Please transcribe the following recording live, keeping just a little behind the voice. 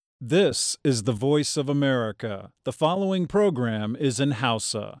This is the voice of America. The following program is in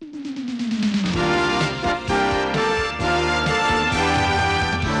Hausa.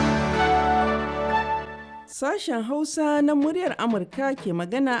 Sashen Hausa na muryar Amurka ke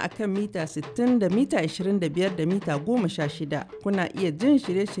magana a kan mita 60 da mita 25 da mita 16. Kuna iya jin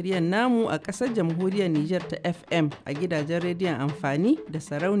shirye-shiryen namu a ƙasar jamhuriyar Nijar ta FM a gidajen rediyon amfani da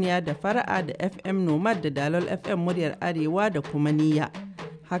sarauniya da fara'a da FM Nomad da Dalol FM muryar Arewa da kuma niyya.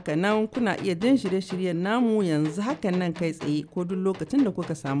 Hakanan kuna iya jin shirye-shiryen namu yanzu hakan nan kai tsaye ko duk lokacin da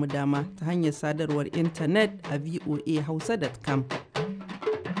kuka samu dama ta hanyar sadarwar intanet a voahausa.com.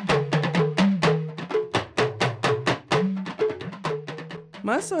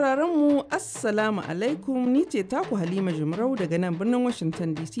 Masu sauraron mu Assalamu alaikum, ni ce taku Halima Jumrau daga nan birnin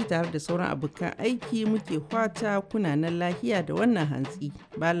Washington DC tare da sauran abokan aiki muke fata kuna nan lahiya da wannan hantsi.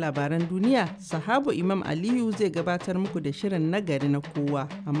 Bayan labaran duniya, Sahabu Imam Aliyu zai gabatar muku da shirin nagari na kowa,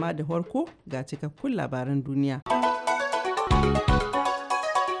 amma da farko ga cikakkun labaran duniya.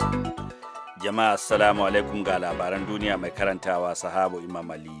 Jama'a Assalamu alaikum ga labaran duniya mai karantawa Sahabu Imam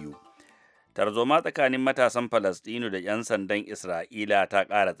Aliyu. Tarzoma tsakanin matasan Falastinu da 'yan sandan Isra'ila ta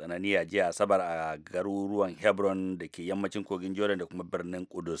ƙara tsanani a jiya Asabar a garuruwan Hebron da ke yammacin kogin Jordan da kuma birnin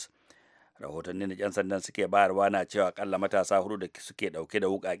Kudus. Rahotannin da 'yan sandan suke bayarwa na cewa akalla matasa hudu da suke ɗauke da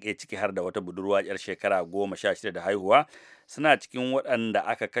wuƙaƙe ciki har da wata budurwa 'yar shekara 16 da haihuwa suna cikin waɗanda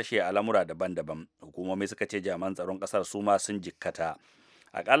aka kashe a lamura daban-daban. Hukumomi suka ce jami'an tsaron ƙasar su ma sun jikkata.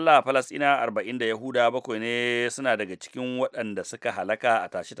 Aƙalla Falasɗina 40 da Yahuda 7 ne suna daga cikin waɗanda suka halaka a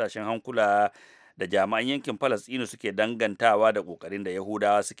tashe-tashen hankula da jami'an yankin Falasɗinu suke dangantawa da ƙoƙarin da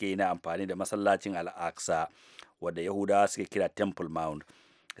Yahudawa suke yi na amfani da masallacin Al-Aqsa wadda Yahudawa suke kira Temple Mount.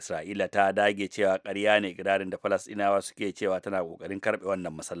 Isra'ila ta dage cewa ƙarya ne ƙirarin da Falasɗinawa suke cewa tana ƙoƙarin karɓe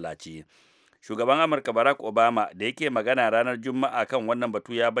wannan masallaci. Shugaban Amurka Barack Obama da yake magana ranar Juma'a kan wannan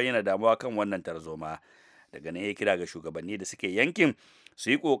batu ya bayyana damuwa kan wannan tarzoma. Daga nan ya kira ga shugabanni da suke yankin su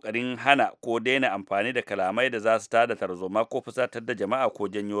yi ƙoƙarin hana ko daina amfani da kalamai da za su tada tarzoma ko fusatar da jama'a ko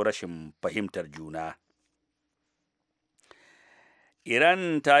janyo rashin fahimtar juna.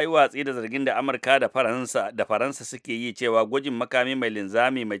 Iran ta yi watsi da zargin da Amurka da Faransa suke yi cewa gwajin makami mai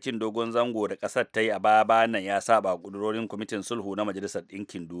linzami mai cin dogon zango da ƙasar ta yi a baya nan ya saba ƙudurorin kwamitin sulhu na Majalisar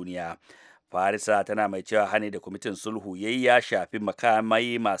Ɗinkin Duniya. Farisa tana mai cewa hani da kwamitin sulhu yayi ya shafi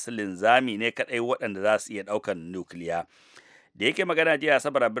makamai masu linzami ne kaɗai waɗanda za su iya ɗaukar nukiliya. Da yake magana jiya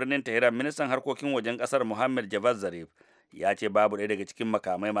Asabar a birnin Tehran, ministan harkokin wajen ƙasar Muhammad Javad Zarif ya ce babu ɗaya daga cikin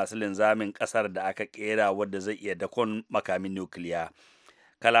makamai masu linzamin ƙasar da aka ƙera wadda zai iya dakon makamin nukiliya.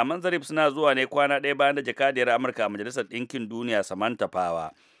 Kalaman Zarif suna zuwa ne kwana ɗaya bayan da jakadiyar Amurka a Majalisar Ɗinkin Duniya Samantha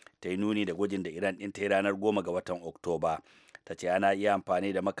Power ta yi nuni da gwajin da Iran ɗin ta yi ranar 10 ga watan Oktoba. Ta ce ana iya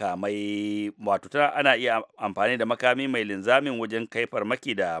amfani da amfani da makami mai linzamin wajen kai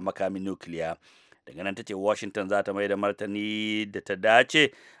farmaki da makamin nukiliya. Daga nan ta ce Washington za ta mai da martani da ta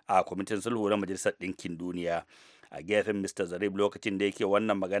dace a kwamitin sulhu na Majalisar Ɗinkin Duniya. A gefen Mr. Zarif lokacin da yake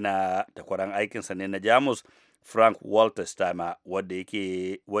wannan magana takwaran aikinsa ne na Jamus Frank Walter Steinmeier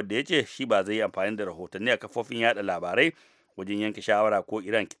wadda ya ce shi ba zai yi amfani da rahotanni a kafofin yada labarai wajen yanke shawara ko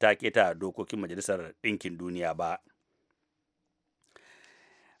Iran ta keta dokokin Majalisar Ɗinkin Duniya ba.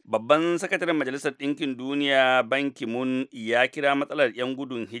 Babban sakataren Majalisar Ɗinkin Duniya Ban Ki-moon ya kira matsalar 'yan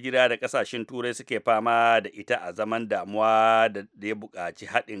gudun hijira da ƙasashen Turai suke fama da ita a zaman damuwa da ya buƙaci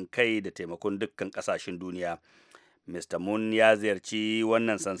haɗin kai da taimakon dukkan ƙasashen duniya. Mr. Moon ya ziyarci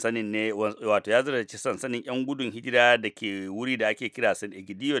sansanin 'yan gudun hijira da ke wuri da ake kira San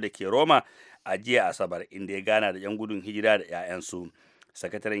Egidio da ke Roma a jiya Asabar, inda ya gana da 'yan gudun hijira da 'ya'yansu.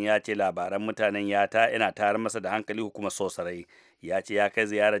 Sakataren ya ce labaran mutanen yana tayar masa da hankali kuma sosarai. Ya ce ya kai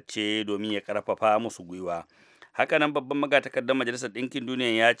ziyarar ce domin ya karfafa musu gwiwa. Hakanan babban magatakardar Majalisar Ɗinkin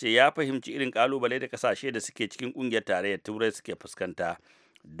Duniya ya ce ya fahimci irin kalubale da kasashe da suke cikin ƙungiyar tarayyar Turai suke fuskanta.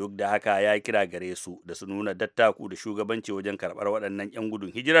 Duk da haka ya kira gare su da su nuna dattaku da shugabanci wajen karɓar waɗannan 'yan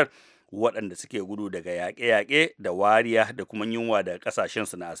gudun hijirar waɗanda suke gudu daga yaƙe-yaƙe da wariya da kuma yunwa daga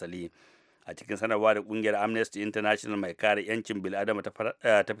ƙasashensu na asali. A cikin sanarwa da kungiyar Amnesty International mai kare 'yancin bil'adama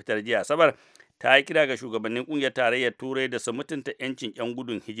ta fitar jiya Asabar, ta yi kira ga shugabannin kungiyar tarayyar Turai da su mutunta 'yancin 'yan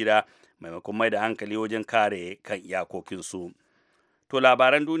gudun hijira maimakon mai da hankali wajen kare kan iyakokinsu. To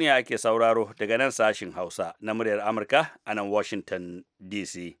labaran duniya ake sauraro daga nan sashin Hausa na muryar Amurka a nan Washington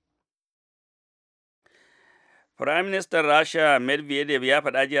DC. Firaministan Rasha Medvedev ya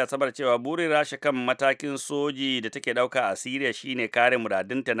faɗa jiya Asabar cewa burin Rasha kan matakin soji da take ɗauka a Siriya shine kare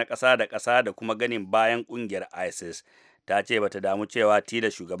muradunta na ƙasa da ƙasa da kuma ganin bayan ƙungiyar ISIS. Ta ce bata damu cewa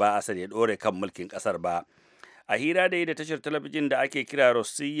tilas shugaba Assad ya ɗore kan mulkin ƙasar ba. A hira da yi da tashar talabijin da ake kira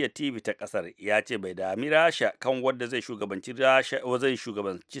Rossiya TV ta kasar, ya ce bai dami Rasha kan wadda zai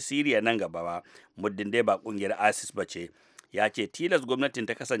shugabanci Siriya nan gaba ba, muddin dai ba kungiyar ISIS ba ce. Ya ce tilas gwamnatin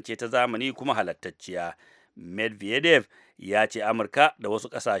ta kasance ta zamani kuma halattacciya. Medvedev ya ce Amurka da wasu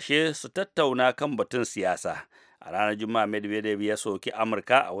ƙasashe su tattauna kan batun siyasa. A ranar Juma'a Medvedev ya soki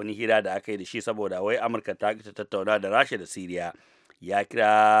Amurka a wani hira da aka yi da shi saboda wai Amurka ta ƙi ta tattauna da Rasha da Siriya. Ya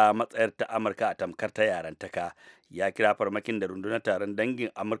kira matsayar ta Amurka a tamkar ta yarantaka. Ya kira farmakin da rundunar taron dangin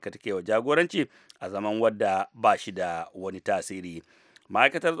Amurka take wa jagoranci a zaman wadda ba shi da wani tasiri.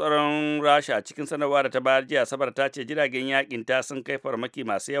 Ma'aikatar tsaron Rasha a cikin sanarwa da ta bayar jiya Asabar ta ce jiragen yakin ta sun kai farmaki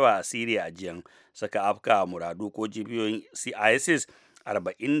masu yawa a Siriya a jiyan, saka afka muradu ko jibiyoyin ISIS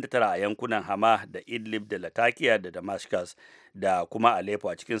 49 a yankunan Hama da Idlib da Latakia da Damascus da kuma Aleppo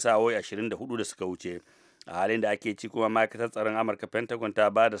a cikin sa'o'i 24 da suka wuce. A halin da ake ci kuma ma'aikatar tsaron Amurka Pentagon ta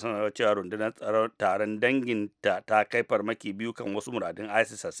ba da sanarwar cewa rundunar tsaron taron dangin ta kai farmaki biyu kan wasu muradun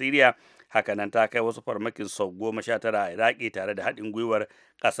ISIS a Syria, hakanan ta kai wasu farmakin sau 19 a Iraki tare da haɗin gwiwar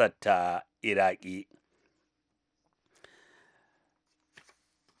ƙasar ta Iraki.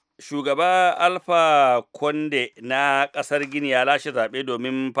 Shugaba Alpha Conde na ƙasar Gini ya lashe zaɓe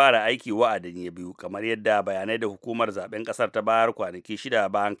domin fara aiki wa'adin ya biyu, kamar yadda bayanai da hukumar zaɓen ƙasar ta bayar kwanaki 6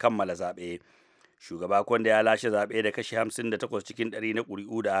 bayan kammala zaɓe. Shugaba Conde ya lashe zaɓe da kashi 58 cikin 100 na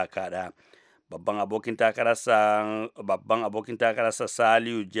ƙuri'u da aka kaɗa. Babban abokin takararsa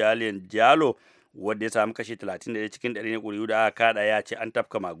Saliu Jalin Jalo, wanda ya samu kashi 31 cikin 100 na ƙuri'u da aka kaɗa, ya ce an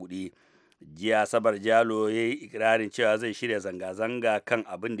tafka magudi. Jiya Asabar Jalo ya yi ikirarin cewa zai shirya zanga-zanga kan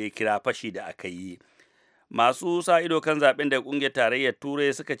abin da ya kira fashi da aka yi. Masu sa ido kan zaɓen da ƙungiyar tarayyar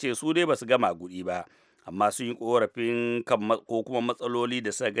Turai suka ce su dai ba su ga magudi ba, amma sun yi korafin kan ko kuma matsaloli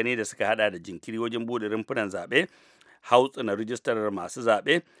da suka gani da suka hada da jinkiri wajen bude rumfunan zaɓe, hautsina rijistar masu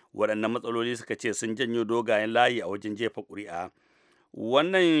zaɓe. Waɗannan matsaloli suka ce sun janyo dogayen layi a wajen jefa ƙuri'a.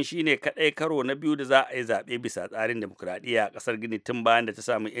 Wannan shine kaɗai karo na biyu da za a yi zaɓe bisa tsarin demokuraɗiyya a ƙasar Gini tun bayan da ta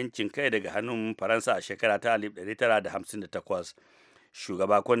samu 'yancin kai daga hannun Faransa a shekara ta 1958.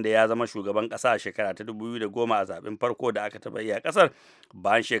 Shugaba Conde ya zama shugaban ƙasa a shekara ta 2010 a zaɓen farko da aka taɓa yi a ƙasar,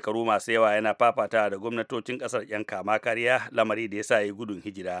 bayan shekaru masu yawa yana fafatawa da gwamnatocin ƙasar 'yan kama karya, lamari da ya sa yi gudun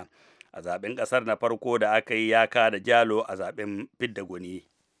hijira. A zaɓen ƙasar na farko da aka yi ya kada Jalo a zaɓen fidda gwani.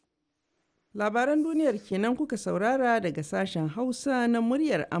 Labaran duniyar kenan kuka saurara daga sashen Hausa na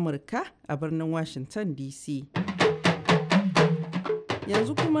muryar Amurka a birnin Washington DC.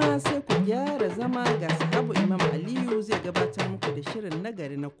 Yanzu kuma sai ku gyara zama ga sahabu Imam Aliyu zai gabatar muku da shirin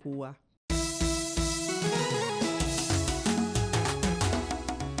nagari na kowa.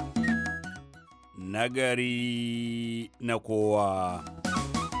 Nagari na kowa.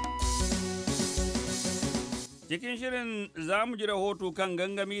 Cikin shirin za mu ji rahoto kan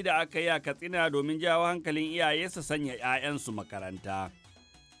gangami da aka yi a Katsina domin jawo hankalin iyaye su sanya 'ya'yansu makaranta.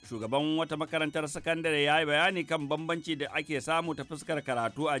 Shugaban wata makarantar sakandare ya yi bayani kan bambanci da ake samu ta fuskar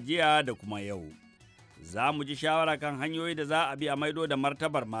karatu a jiya da kuma yau. Za mu ji shawara kan hanyoyi da za a bi a maido da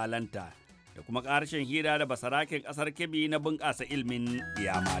martabar malanta da kuma ƙarshen hira da basarakin ƙasar Kebbi na bunƙasa ilimin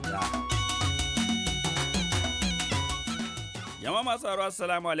mata. Jama'a masu sauraro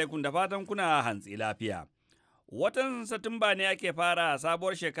assalamu alaikum da fatan kuna hantsi lafiya. Watan Satumba ne ake fara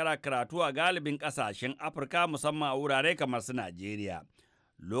sabuwar shekara karatu a galibin ƙasashen Afirka musamman a wurare kamar su Najeriya.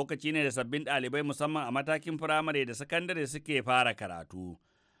 Lokaci ne da sabbin ɗalibai musamman a matakin firamare da sakandare suke fara karatu.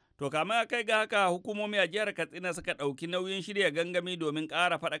 To kamar kai ga haka hukumomi a jihar Katsina suka ɗauki nauyin shirya gangami domin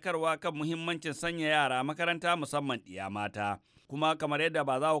ƙara faɗakarwa kan muhimmancin sanya yara makaranta musamman ɗiya mata. Kuma kamar yadda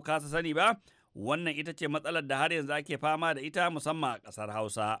ba za ku kasa sani ba, wannan ita ce matsalar da har yanzu ake fama da ita musamman a ƙasar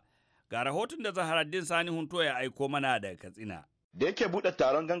Hausa. Ga rahoton da Zaharaddin Sani Hunto ya aiko mana daga Katsina. Da yake buɗe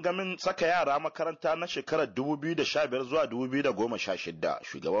taron gangamin saka yara makaranta na shekarar 2015 zuwa 2016,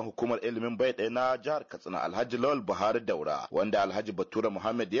 shugaban hukumar ilimin bai ɗaya na jihar Katsina Alhaji Lawal Buhari Daura, wanda Alhaji Bature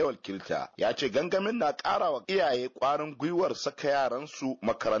Muhammad ya wakilta, ya ce gangamin na ƙara wa iyaye ƙwarin gwiwar saka yaransu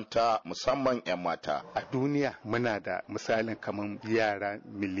makaranta musamman 'yan mata. A duniya muna da misalin kamar yara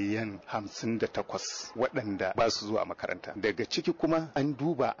miliyan 58 waɗanda ba su zuwa makaranta. Daga ciki kuma an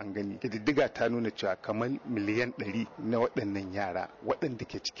duba an gani, ƙididdiga ta nuna cewa kamar miliyan 100 na waɗannan yara waɗanda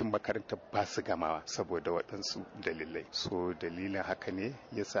ke cikin makaranta ba su gamawa saboda waɗansu dalilai. So dalilin haka ne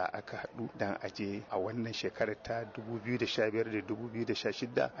yasa aka haɗu dan aje a wannan shekarar ta 2015 da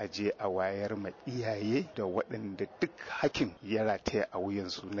 2016 aje a wayar ma iyaye da waɗanda duk hakin ya rataya a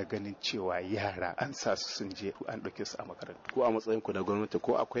wuyansu na ganin cewa yara an sa su sun je an ɗauke su a makaranta. Ko a matsayin ku da gwamnati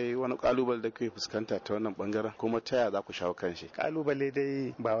ko akwai wani kalubale da kuke fuskanta ta wannan bangaren kuma ta yaya za ku shawo kan shi? Kalubale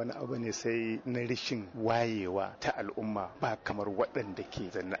dai ba wani abu ne sai na rishin wayewa ta al'umma ba kamar waɗanda ke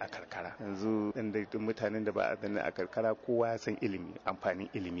zanne a karkara. Yanzu inda mutanen da ba a zanne a karkara kowa ya san ilimi, amfanin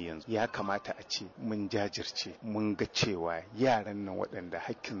ilimi yanzu. Ya kamata a ce mun jajirce mun ga cewa yaran nan waɗanda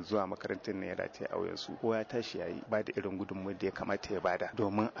hakkin zuwa makarantar ne ya dace a wuyansu kowa ya tashi yayi ba da irin gudunmuwar da ya kamata ya bada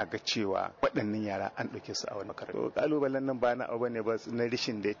domin a ga cewa waɗannan yara an ɗauke su a wani makaranta. Kalubalen nan ba na abu ne ba na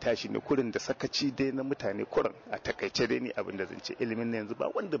rishin da ya tashi ne kurin da sakaci dai na mutane kurin a takaice dai ni abin da zan ce ilimin na yanzu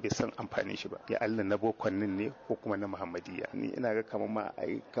ba wanda bai san amfanin shi ba ya Allah na bokonnin ne ko kuma na Muhammadiyya. Ni ina ga kamar ma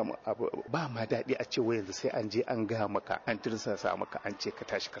ai kamar abu ba ma daɗi a ce wai yanzu sai an je an ga maka an tirsasa maka an ce ka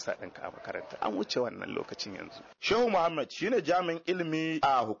tashi ka sa ɗanka a makaranta. An wuce wannan lokacin yanzu. Shehu Muhammad shine jami'in ilimi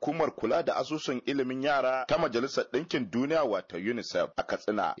a hukumar kula da asusun ilimin yara ta Majalisar Ɗinkin Duniya wato UNICEF a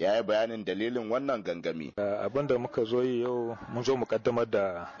Katsina ya yi bayanin dalilin wannan gangami. Abin da muka zo yi yau mun zo mu kaddamar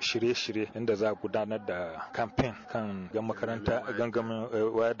da shirye-shirye inda za a gudanar da campaign kan gangamin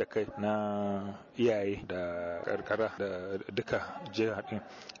wayar da kai na iyaye da karkara da duka jihar din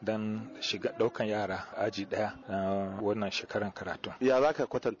don shiga daukan yara aji daya na wannan shekaran karatu. Ya za ka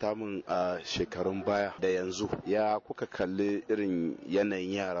kwatanta min a shekarun baya da yanzu ya kuka kalli irin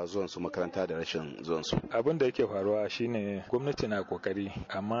yanayin yara zuwan su makaranta da rashin zuwan su? Abin da yake faruwa shine gwamnati na kokari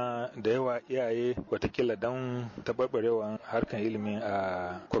amma da yawa iyaye watakila don tabarbarewa harkan ilimi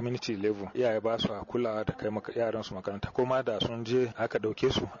a community level iyaye ba su kulawa da kai yaran su makaranta ko ma da sun je aka dauke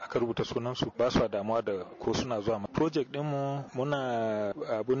su aka rubuta sunan su ba su damuwa da ko suna zuwa. Project din mu muna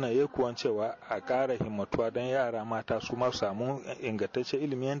abun nan yekuwan cewa a ƙara himmatuwa don yara mata su ma samu ingantaccen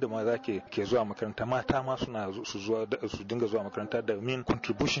ilimi yadda maza ke zuwa makaranta mata ma suna su dinga zuwa makaranta da min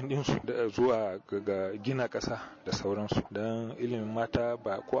contribution din su zuwa ga gina ƙasa da sauransu don ilimin mata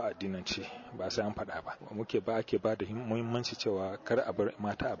ba ko addinanci ba sai an faɗa ba ake ba da muhimmanci cewa kar a bar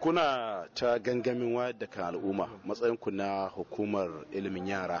mata. Kuna ta gangamin wayar da kan al'umma matsayin ku na hukumar ilimin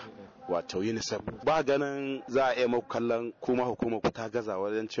yara wato UNICEF ba ganin za a iya muku kallon kuma hukumar ku ta gaza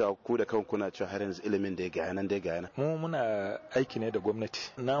wajen cewa ku da kanku kuna cewa har yanzu ilimin da ya gaya nan mu muna aiki ne da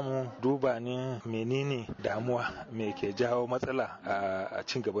gwamnati namu duba ne menene damuwa me ke jawo matsala a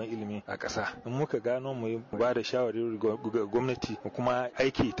cin gaban ilimi a ƙasa in muka gano mu ba da shawari ga gwamnati mu kuma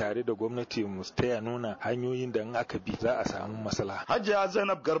aiki tare da gwamnati mu taya nuna hanyoyin da in aka bi za a samu maslaha. Hajiya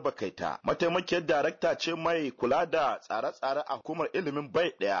Zainab Garba Kaita mataimakiyar darakta ce mai kula da tsare-tsare a hukumar ilimin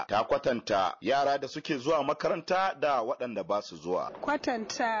bai ɗaya ta kwatanta yara da suke zuwa makaranta da waɗanda ba su zuwa.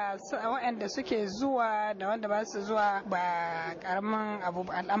 Kwatanta waɗanda suke zuwa da wanda ba su zuwa ba karamin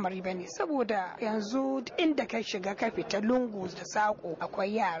al'amari ba ne saboda yanzu inda ka shiga ka fita lungu da saƙo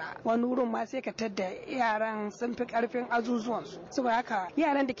akwai yara wani wurin ma sai ka tadda yaran sun fi ƙarfin azuzuwansu saboda haka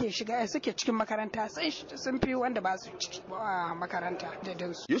yaran da ke shiga suke cikin makaranta sun fi wanda ba su makaranta da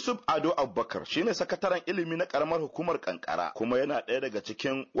dinsu. Yusuf Ado Abubakar shine sakataren ilimi na karamar hukumar Kankara kuma yana ɗaya daga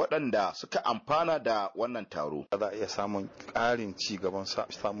cikin waɗanda suka amfana da wannan taro. Za a iya samun ƙarin ci gaban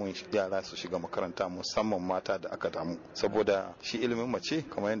samun yara su shiga makaranta musamman mata da aka damu saboda shi ilimin mace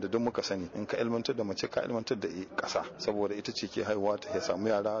kamar yadda duk muka sani in ka ilmantar da mace ka ilmantar da ƙasa saboda ita ce ke haihuwa ta samu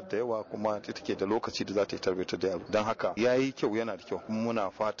yara da yawa kuma ita ke da lokaci da za ta yi tarbiyyar da yaro don haka yayi kyau yana da kyau kuma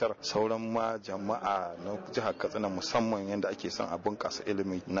muna fatar sauran ma jama'a na jihar Katsina musamman yadda ake son a bunƙasa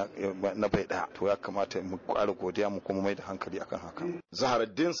ilimi na bai ɗaya to ya kamata mu ƙara godiya mu kuma mai da hankali akan haka.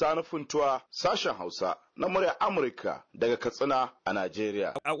 Zaharaddin Sani Funtuwa sashen Hausa na murya Amurka daga Katsina a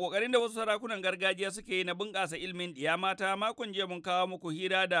Najeriya. A kokarin da wasu sarakunan gargajiya suke yi na bunƙasa ilimin ɗiya mata makon jiya mun kawo muku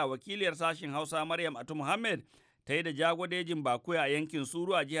hira da wakiliyar sashen Hausa Maryam Atu Muhammad ta yi da jagodejin Bakuya a yankin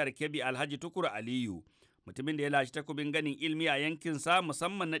Suru a jihar Kebbi Alhaji Tukur Aliyu. Mutumin da ya lashe takobin ganin ilmi a yankinsa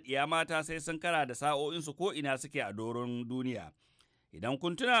musamman na ɗiya mata sai sun kara da sa'o'insu ko ina suke a doron duniya. Idan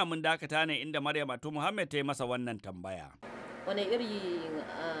kun tuna mun dakata ne inda Maryam Atu Muhammad ta yi masa wannan tambaya. Wane iri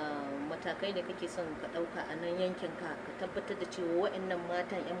matakai da kake son ka ɗauka a nan yankinka ka tabbatar da cewa waɗannan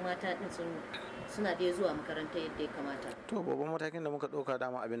matan 'yan mata ɗin suna da zuwa makaranta yadda ya kamata? To babban matakin da muka ɗauka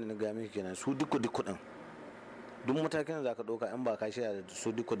dama abin da na gaya miki kenan su duk kuɗin. Duk matakin da za ka ɗauka in ba ka shirya da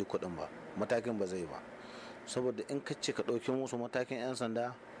su duk kuɗin ba matakin ba zai ba. Saboda in ka ce ka ɗauki musu matakin 'yan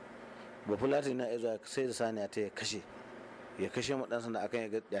sanda ba fulati na zuwa sai da saniya ta ya kashe mu ɗan sanda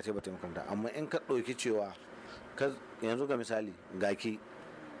akan ya ce ba ta makaranta amma in ka ɗauki cewa yanzu ga misali ga ke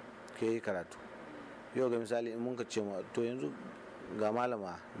yi karatu yau ga misali in mun ka ce to yanzu ga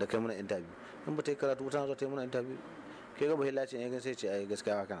malama da kai muna interview in ba ta yi karatu ta zo ta yi muna interview ke ga bahila ce ya sai ce ai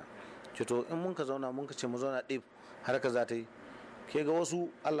gaskiya haka na ce to in mun ka zauna mun ka ce mu zauna ɗif har ka za ta yi ke ga wasu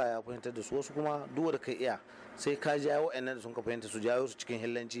Allah ya fahimtar da su wasu kuma duk da kai iya sai ka jawo wa'annan da sun ka fahimta su jawo su cikin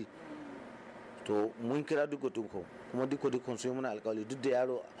hillanci to mun kira duk kuma duk sun yi muna alƙawari duk da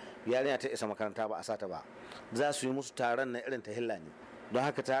yarinya ta isa makaranta ba a sata ba za su yi musu taron na irin ta hilla ne don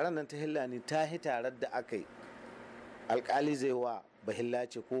haka taron nan ta hilla ne ta hi taron da aka yi alkali zai wa bahilla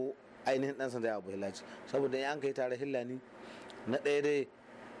ce ko ainihin dan sanda ya bahilla ce, saboda in an kai tare hillani na ɗaya dai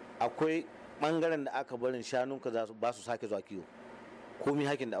akwai bangaren da aka barin shanunka ba su sake zuwa kiwo komi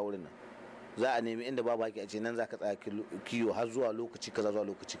hakin da a wurin nan za a nemi inda babu haki a ce nan za ka tsaya kiwo har zuwa lokaci kaza zuwa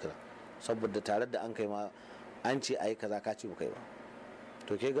lokaci kaza, saboda tare da an kai ma an ce a yi kaza ka ce ba kai ba.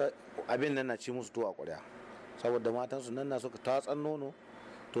 To ke ga abin nan na ci musu tuwa ƙwarya, saboda matansu nan na suka tatsan nono,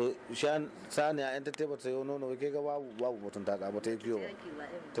 to saniya yan ta teba ta yi nono ke ga babu mutum ta ba ta yi kiwo ba.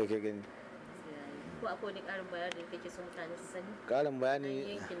 To ke gani ko akwai wani ƙarin bayani da kake son mutane su sani? Ƙarin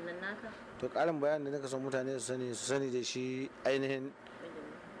bayani yankin nan naka? To ƙarin bayani da naka son mutane su sani da shi ainihin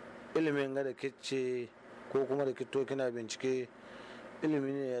ilimin ga da kice ko kuma da kito kina bincike,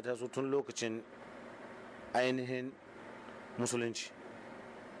 ilimi ne ya taso tun lokacin ainihin musulunci,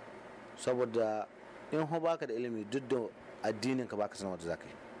 saboda in ho baka da ilimi duk da addinin ka baka sanar da zaka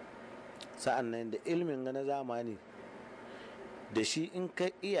yi. Sa'an nan da ilimin ga na zamani da shi in ka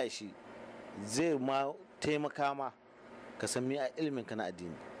iya shi zai ma taimaka ma ka san me a ilimin ka na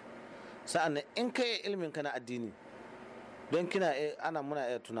addini. Sa'an nan in ka iya ilimin ka na addini, don kina muna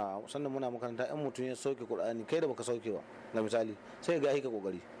iya tunawa sannan muna makaranta in mutum ya sauke Qur'ani kai da baka sauke ba ga misali sai ga hika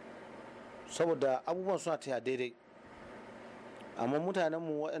kokari, saboda abubuwan suna taya daidai. Amma mutanen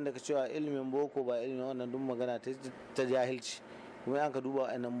mu waɗanda ka cewa ilimin boko ba ilimin wannan duk magana ta jahilci, kuma an ka duba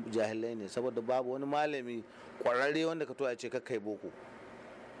waɗannan jahilai ne, saboda babu wani malami kwararre wanda ka to ya ce kai boko,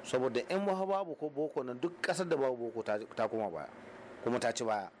 saboda in babu ko boko nan duk ƙasar da babu boko ta koma baya kuma ta ci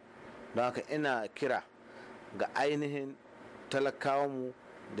baya. Don haka ina kira ga ainihin talakawanmu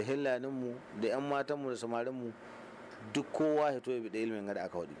da hillaninmu da 'yan matanmu da samarinmu duk kowa ya to ya bi da ilimin gada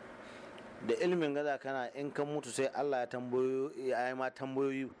aka waɗi. Da ilimin gada kana in kan mutu sai Allah ya yi ma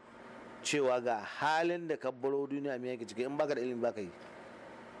tambayoyi cewa ga halin da ka baro duniya mai yake ciki, in baka da ilimi baka yi.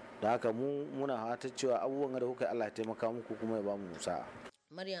 Da haka muna fata cewa abubuwan da kuka Allah ya taimaka muku kuma ya ba mu sa'a.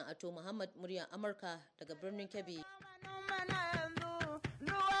 Maryam Ato Muhammad, muryar Amurka daga birnin Kebbi.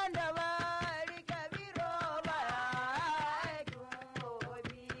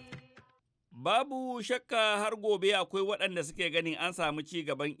 Babu shakka har gobe akwai waɗanda suke ganin an samu ci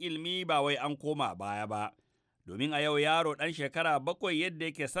gaban ilimi ba wai an koma baya ba. Domin a yau yaro ɗan shekara 7 yadda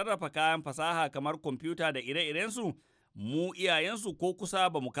yake sarrafa kayan fasaha kamar kwamfuta da ire-irensu, mu iyayensu ko kusa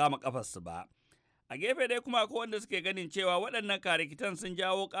ba mu kama ƙafarsu ba. A gefe dai kuma akwai wanda suke ganin cewa waɗannan karikitan sun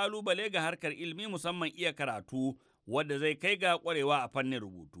jawo ƙalubale ga harkar ilimi musamman iya karatu, wadda zai kai ga ƙwarewa a fannin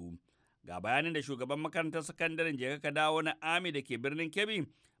rubutu. Ga bayanin da shugaban makarantar sakandaren Jeka ka dawo na Ami da ke birnin Kebbi,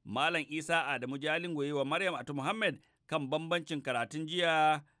 Malam Isa Adamu Jalingo yi wa Maryam Atu Muhammad kan bambancin karatun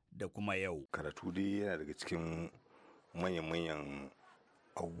jiya da kuma yau. Karatu dai yana daga cikin manyan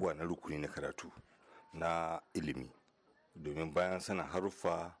abubuwa na rukuni na karatu na ilimi, domin bayan sanin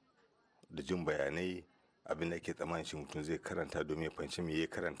haruffa da jin bayanai abin da ke tsammanin shi mutum zai karanta domin ya fahimci me ya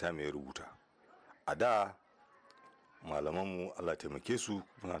karanta me ya rubuta. A da malamanmu Allah taimake su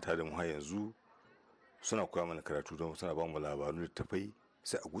muna tare da mu har yanzu suna koya mana karatu don suna ba mu labaru littattafai,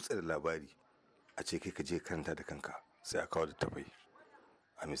 sai a gutsa da labari a ce kai ka je karanta da kanka, sai a kawo littattafai.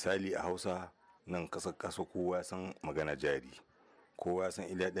 A misali a Hausa nan kasar kasa kowa ya san magana jari, kowa ya san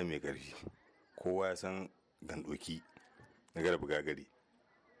Iliya ɗan mai ƙarfi, kowa ya san gandoki na garba gagare.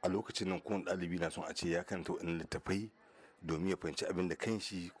 A lokacin nan kowane ɗalibi na son a ce ya karanta waɗannan littattafai domin ya fahimci abin da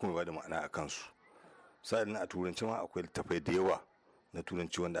kanshi kuma ba da ma'ana a kansu. Sa'an nan a turanci ma akwai littattafai da yawa na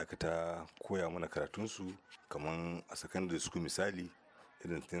turanci wanda aka ta koya mana karatunsu, kamar a secondary school misali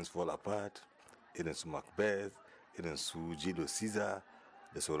irin Things Fall Apart, irin su Macbeth, irin su Julius Caesar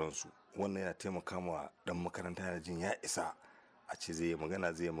da sauransu. Wannan yana taimaka ma dan makaranta yana jin ya isa a ce zai yi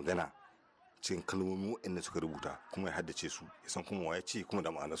magana cikin kalmomi waɗanda suka rubuta kuma ya haddace su, ya san kuma waye ce kuma da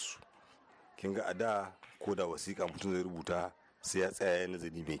ma'anarsu. Kin ga a da ko da wasiƙa mutum zai rubuta sai ya tsaya ya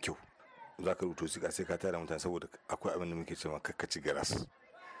nazari mai kyau. Za ka rubuta wasiƙa sai ka tara mutane, saboda akwai abin da muke cewa kakkaci garas,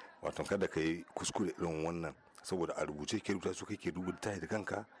 wato kada ka yi kuskure irin wannan, saboda a rubuce ke rubuta su kake duba littafi da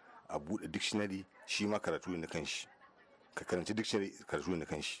kanka, a buɗe dictionary shi ma karatu ne na kanshi, ka karanci dictionary karatu ne na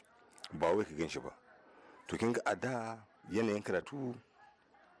kanshi, ba wai ka ganshi ba. To kin ga a da yanayin karatu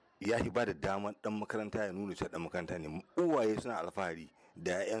ya ba da dama dan makaranta ya nuna cewa dan makaranta ne. Uwaye suna alfahari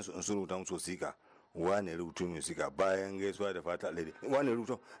da 'ya'yansu in sun rubuta musu wasiƙa, wane rubutu mai wasiƙa bayan gaisuwa da fata alheri, wane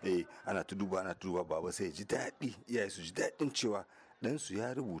rubutu ana ta duba baba sai ya ji daɗi, iyaye su ji daɗin cewa ɗansu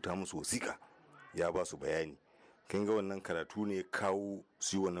ya rubuta musu wasiƙa ya ba su bayani. Kin ga wannan karatu ne kawo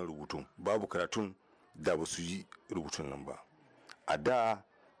su yi wannan rubutun, babu karatun da ba su yi rubutun nan ba. A da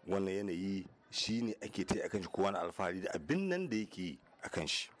wannan yanayi shi ne ake ta akan shi, kowa na alfahari da abin nan da yake yi akan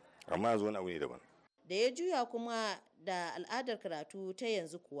shi, amma yanzu wani abu ne daban. Da ya juya kuma da al'adar karatu ta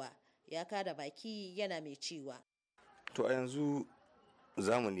yanzu kuwa ya kada baki yana mai cewa. To a yanzu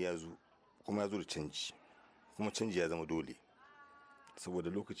zamani ya zo kuma ya zo da canji, kuma canji ya zama dole saboda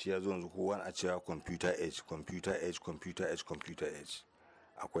lokaci ya zo yanzu kowa a cewa computer age, computer age, computer age, computer age.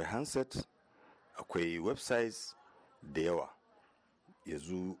 Akwai handset, akwai websites da yawa.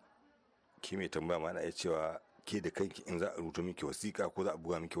 Yanzu ke mai tambaya ma na iya cewa ke da kanki in za a rubuta miki wasiƙa ko za a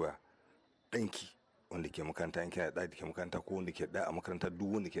buga miki waya, ɗanki wanda ke makaranta, in kina da ɗa da ke makaranta ko wanda ke da a makaranta,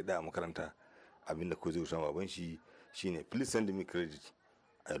 duk wanda ke da a makaranta, abinda ko zai rubuta baban shi shine please send me credit,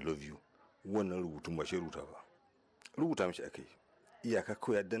 I love you. Wannan rubutun ba shi rubuta ba, rubuta mishi akai, iyaka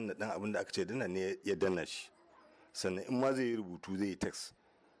kawai ya danna dan abin da aka ce danna ne ya danna shi. Sannan in ma zai yi rubutu zai yi text,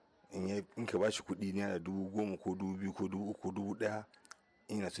 in ka bashi kuɗi ne da 10,000 ko 2,000 ko 3,000 ko 1,000,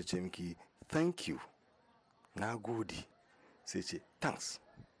 ina ce miki thank you, na gode, sai ce thanks.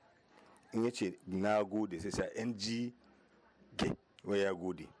 In ya ce na gode sai sa ng ge wai ya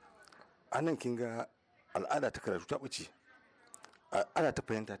gode. Anan kin ga al'ada ta karatu ta ɓace, al'ada ta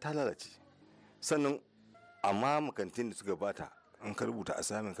fahimta ta lalace. Sannan amma makantin da suka bata in ka rubuta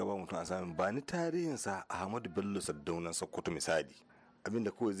asamin ka ba mutum asamin, ba ni tarihin sa Ahmadu Bello Saddaunan Sokoto misali,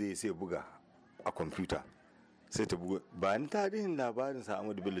 abinda kawai zai sai buga a kwamfuta sai ta buga, ba ni tarihin labarin sa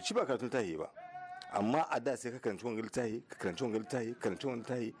Ahmadu Bello, shi ba karatun tahi ba. Amma a da sai ka karanci wani littafi, ka karanci wani littafi, ka karanci wani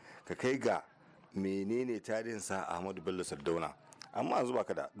littafi, ka kai ga menene tarihin sa Ahmadu Bello Saddauna. Amma yanzu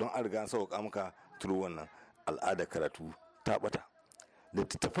baka da, don an riga an sauƙa maka turo wannan al'adar karatu ta bata.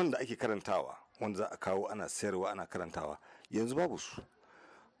 Littattafan da ake karantawa wanda za a kawo ana sayarwa ana karantawa yanzu babu su,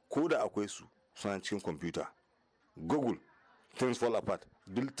 ko da akwai su suna cikin kwamfuta. Google things fall apart,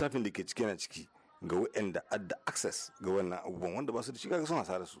 duk littafin da ke ciki yana ciki ga waɗanda adda access ga wannan abubuwan, wanda ba su da shi kaga suna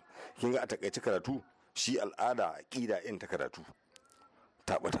sa su. Kin ga a takaice karatu shi al'ada aqida in ta karatu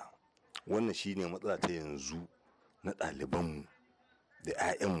ta bata. Wannan shine matsala ta yanzu na ɗalibanmu da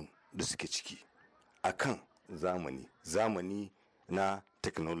 'ya'yanmu da suke ciki akan zamani na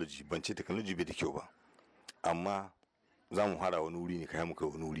technology. Ban ce technology bai da kyau ba, amma za mu fara wani wuri ne kayan mu kai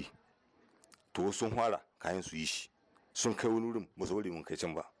wani wuri, to sun fara kayan su yi shi sun kai wani wurin ba su bari mun kai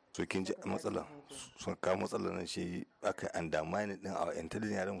can ba. So kin ji matsala, sun kawo matsalar nan shi aka undermine din a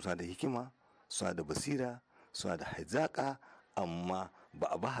intelligence. Yaran suna da hikima, suna da basira, suna da hazaka, amma ba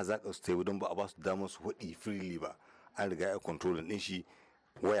a ba hazaka su ta yi don ba a ba su damar su faɗi freely ba. An riga ya control din shi,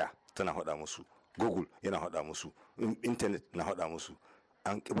 waya tana faɗa musu, Google yana faɗa musu, internet na faɗa musu.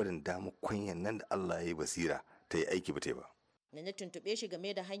 An kibarin damar kunyan nan da Allah ya yi basira ta yi aiki ba ta yi ba. Na tuntuɓe shi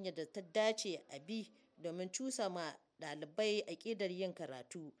game da hanyar da ta dace a bi domin cusa ma ɗalibai aƙidar yin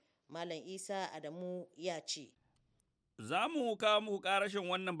karatu. Malam Isa Adamu ya ce, za mu kawo muku ƙarashin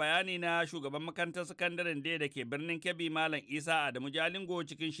wannan bayani na shugaban makarantar sakandaren da ke birnin Kebbi, Malam Isa Adamu Jalingo,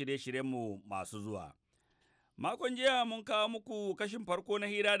 cikin shirye-shiryenmu masu zuwa. Makon jiya mun kawo muku kashin farko na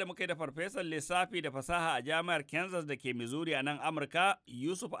hira da muka yi da farfesan lissafi da fasaha a jami'ar Kansas da ke Missouri a nan Amurka,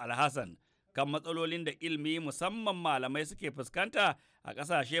 Yusuf Alhassan, kan matsalolin da ilmi musamman malamai suke fuskanta a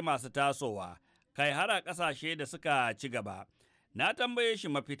ƙasashe masu tasowa, kai har a ƙasashe da suka ci gaba. Na tambaye shi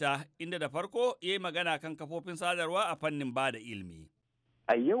mafita, inda da farko ya yi magana kan kafofin sadarwa a fannin ba da ilmi.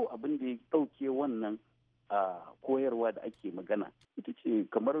 A yau abin da ya ɗauke wannan koyarwa da ake magana ita ce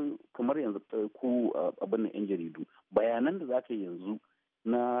kamar yanzu ku abin nan 'yan jaridu, bayanan da zaka yanzu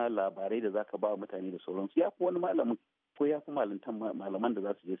na labarai da zaka ba mutane da sauransu ya fi wani malamin ko ya fi malaman da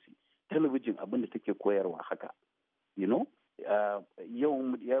za su je su talabijin abin da take koyarwa haka.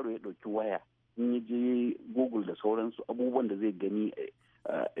 Yawan yaro ya ɗauki waya, in ya je Google da sauransu, abubuwan da zai gani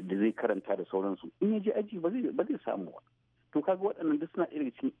da zai karanta da sauransu, in ya je aji ba zai samu ba. To kaga waɗannan duk suna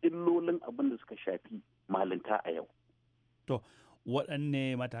irin cikin illolin abin da suka shafi malinta a yau. To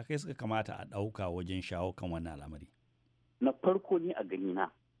waɗanne matakai suka kamata a ɗauka wajen shawo kan wannan al'amari? Na farko ni a ganina,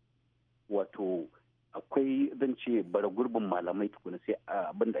 wato akwai zan ce bara gurbin malamai tukuna, sai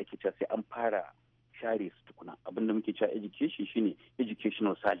abin da ake cewa sai an fara share su tukuna. Abin da muke cewa education shine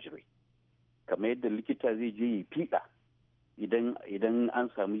educational surgery. Kamar yadda likita zai je ya fiɗa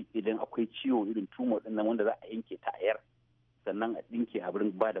idan akwai ciwo irin tumor ɗin nan wanda za a yanke ta a yar, sannan a ɗinke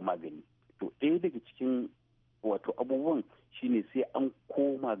abin ba da magani. To ɗaya daga cikin wato abubuwan shine sai an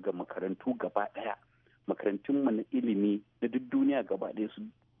koma ga makarantu gaba ɗaya, makarantun mu na ilimi na duk duniya gaba ɗaya su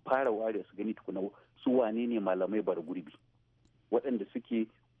fara ware su gani tukuna su wane ne malamai bara gurbi, waɗanda suke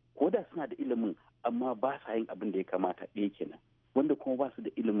ko da suna da ilimin amma ba sa yin abin da ya kamata. Ɗaya kenan. Wanda kuma ba su da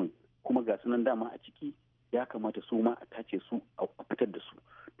ilimin kuma ga sunan dama a ciki, ya kamata su ma a tace su a fitar da su.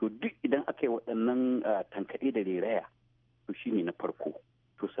 To duk idan aka yi waɗannan tankaɗe da reraya, to shine na farko.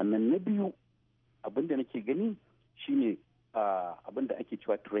 To sannan na biyu abin da nake gani shine abin da ake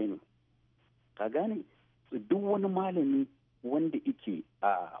cewa training. Ka gane, duk wani malami wanda ike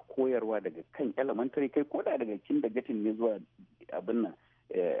a koyarwa daga kan elementary kai ko da daga kindergarten ne zuwa abin nan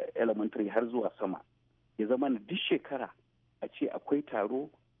elementary har zuwa sama, ya zama na duk shekara a ce akwai taro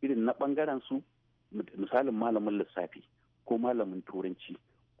irin na bangaren su, misalin malamin lissafi ko malamin turanci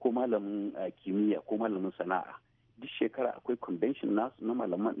ko malamin kimiyya ko malamin sana'a. Duk shekara akwai convention nasu na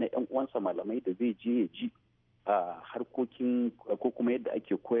malaman na yan uwansa malamai da zai je ya ji harkokin ko kuma yadda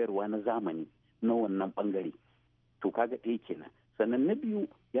ake koyarwa na zamani na wannan bangare. To kaga ɗaya kenan. Sannan na biyu,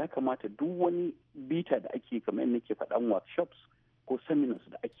 ya kamata duk wani bita da ake kamar yadda nake faɗan workshops ko seminars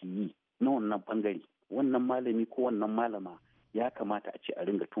da ake yi na wannan bangare, wannan malami ko wannan malama ya kamata a ce a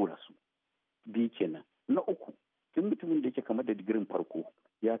ringa tura su. Biyu kenan. Na uku, tun mutumin da yake kamar da digirin farko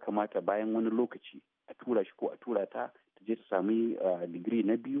ya kamata bayan wani lokaci a tura shi ko a tura ta je ta sami digiri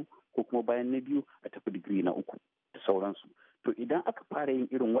na biyu, ko kuma bayan na biyu a tafi digiri na uku da sauransu. To idan aka fara yin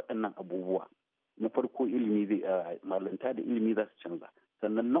irin waɗannan abubuwa, na farko ilimi zai malanta da ilimi za su canza.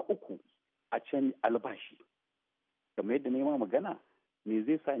 Sannan na uku, a can albashi. Kamar yadda na magana, me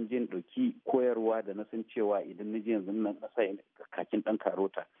zai sa in je in ɗauki koyarwa da na san cewa idan na je yanzu nan na sa kakin ɗan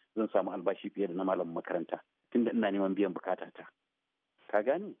karota zan samu albashi fiye da na malamin makaranta tunda ina neman biyan bukatata. Ka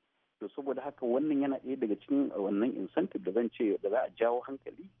gane? To saboda haka wannan yana ɗaya daga cikin wannan incentive da zan ce da za a jawo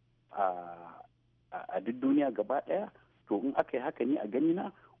hankali a duk duniya gaba ɗaya. To in aka yi haka ni a gani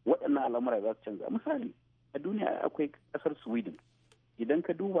na waɗannan al'amura za su canza. Misali, a duniya akwai ƙasar Sweden. Idan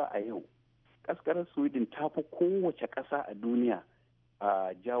ka duba a yau, ƙasar Sweden ta fi kowace ƙasa a duniya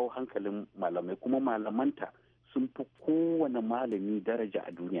a jawo hankalin malamai, kuma malamanta sun fi kowane malami daraja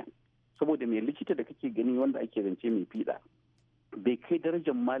a duniya. Saboda mai likita da kake gani wanda ake zance mai fiɗa bai kai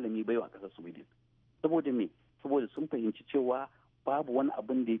darajar malami bai wa ƙasar Sweden. Saboda me? Saboda sun fahimci cewa babu wani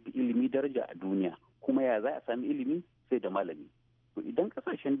abin da ya fi ilimi daraja a duniya, kuma ya za a sami ilimi sai da malami. To idan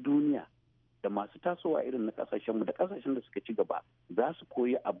kasashen duniya da masu tasowa irin na kasashenmu da kasashen da suka ci gaba za su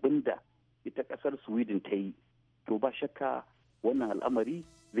koyi abin da ita kasar Sweden ta yi, to ba shakka wannan al'amari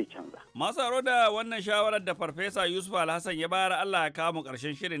zai canza. Masu aro da wannan shawarar da Farfesa Yusuf Alhassan ya bayar, Allah ya kawo mu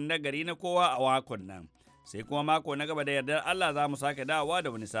ƙarshen shirin na gari na kowa a wakon nan. Sai kuma mako na gaba da yardar Allah za mu sake dawowa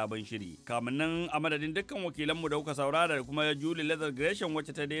da wani sabon shiri. Kamin nan, a madadin dukkan wakilanmu da kuka saurara da kuma Julie Leather Gresham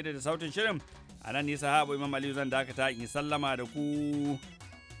wacce ta daidaita sautin shirin, a nan nisa habu Imam Aliyu zan dakata in sallama da ku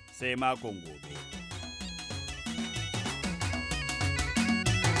sai makon gobe.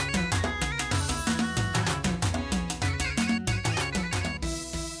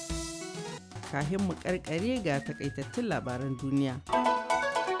 Kahin mu karkare ga takaitattun labaran duniya.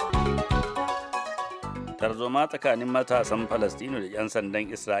 Tarzoma tsakanin matasan Falastinu da 'yan sandan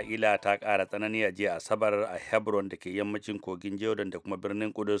Isra'ila ta ƙara tsanani a jiya Asabar a Hebron da ke yammacin kogin Jordan da kuma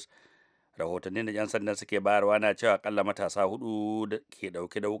birnin Kudus. Rahotannin da 'yan sandan suke bayarwa na cewa akalla matasa hudu da ke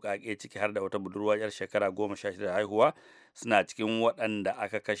dauke da wukake ciki har da wata budurwa 'yar shekara 16 da haihuwa suna cikin waɗanda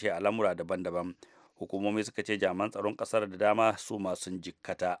aka kashe a lamura daban-daban. Hukumomi suka ce jami'an tsaron ƙasar da dama su masu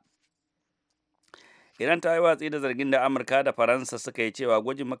jikkata. Iran ta yi watsi da zargin da Amurka da Faransa suka yi cewa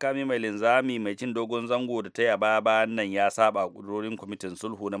gwajin makami mai linzami mai cin dogon zango da ta yaba bayan nan ya saba ƙudurorin kwamitin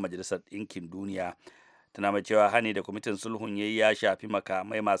sulhu na Majalisar Ɗinkin Duniya. Tana mai cewa hani da kwamitin sulhun ya shafi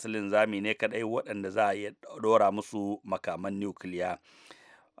makamai masu linzami ne kadai waɗanda za a iya ɗora musu makaman nukiliya.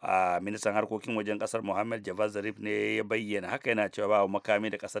 Ministan harkokin wajen ƙasar Mohammed Javad Zarif ne ya bayyana haka, yana cewa babu makami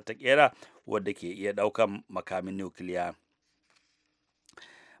da ƙasar ta kera wadda ke iya ɗaukan makamin nukiliya.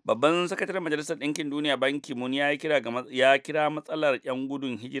 Babban sakataren Majalisar Ɗinkin Duniya Ban Ki-moon ya kira matsalar 'yan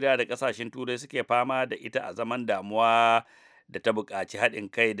gudun hijira da ƙasashen Turai suke fama da ita a zaman damuwa da ta buƙaci haɗin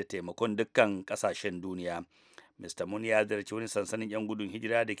kai da taimakon dukkan ƙasashen duniya. Mr. Moon ya ziyarci wani sansanin 'yan gudun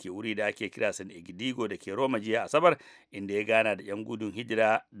hijira da ke wuri da ake kira San Egidigo da ke Roma jiya Asabar, inda ya gana da 'yan gudun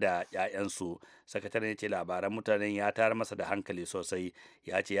hijira da 'ya'yansu. Sakataren ya ce labaran mutanen ya tayar masa da hankali sosai.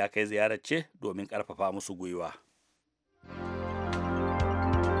 Ya ce ya kai ziyarar ce domin ƙarfafa musu gwiwa.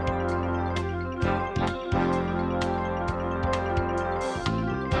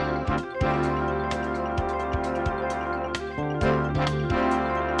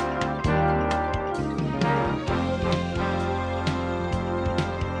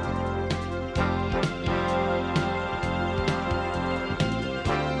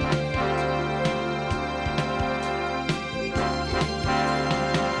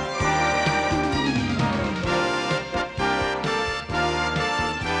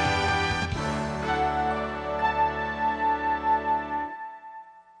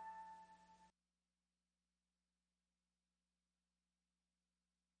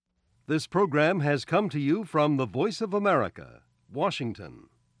 This program has come to you from the Voice of America, Washington.